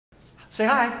Say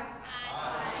hi.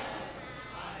 Hi.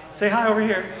 Say hi over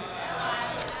here.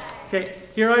 Okay,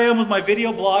 here I am with my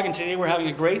video blog, and today we're having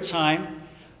a great time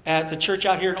at the church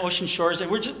out here in Ocean Shores, and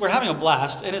we're having a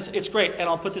blast, and it's great. And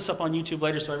I'll put this up on YouTube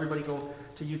later, so everybody go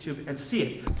to YouTube and see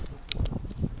it.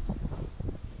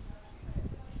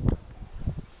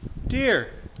 Deer.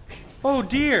 Oh,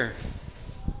 deer.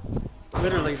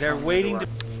 Literally, they're waiting to...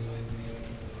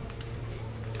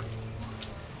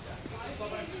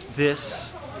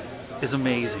 This is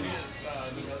amazing.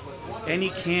 Any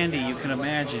candy you can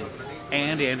imagine.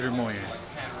 And Andrew Moyer.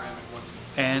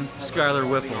 And Skylar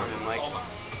Whipple.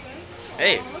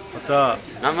 Hey. What's up?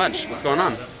 Not much. What's going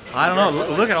on? I don't know.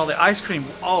 Look at all the ice cream.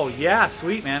 Oh, yeah.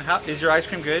 Sweet, man. Is your ice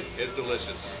cream good? It's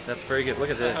delicious. That's very good. Look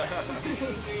at this.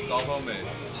 It's all homemade.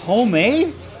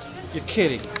 Homemade? You're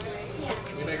kidding.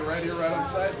 We make it right here, right on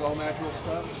site. It's all natural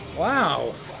stuff.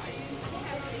 Wow.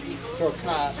 So it's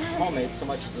not homemade so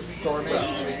much as it's store made. I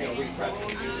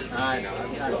know,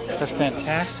 it's not okay. That's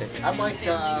fantastic. I'd like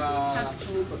a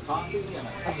scoop of coffee and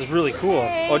a... This is really cool.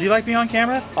 Oh, do you like me on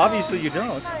camera? Obviously you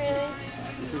don't. Hey.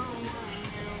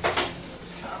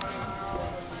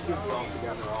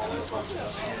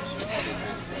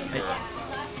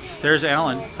 There's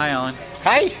Alan. Hi, Alan.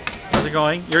 Hi. How's it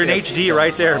going? You're in HD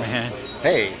right there, man.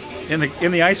 Hey. In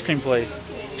the ice cream place.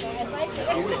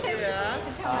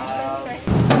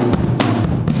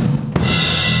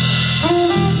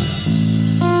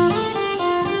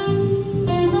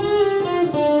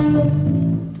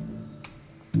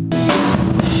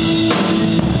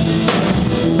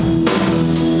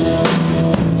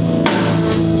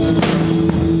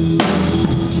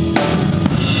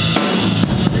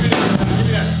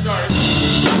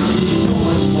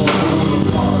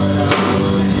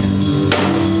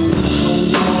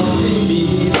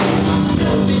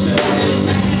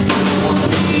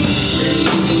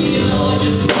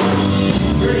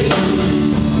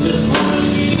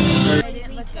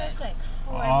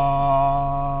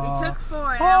 We took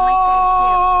 4 and I only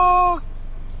saved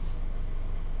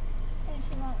 2. And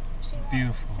she won't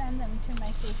Beautiful. Send them to my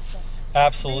Facebook.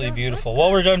 Absolutely beautiful.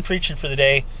 Well, we're done preaching for the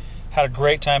day. Had a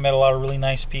great time, met a lot of really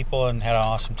nice people, and had an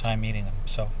awesome time meeting them.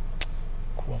 So,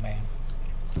 cool, man.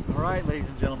 All right, ladies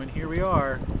and gentlemen, here we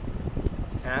are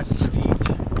at the beach.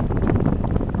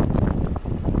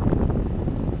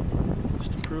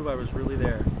 Just to prove I was really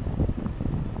there.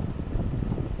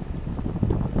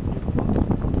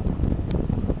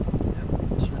 Yep,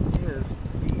 it certainly is.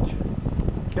 It's a beach.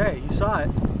 Okay, you saw it.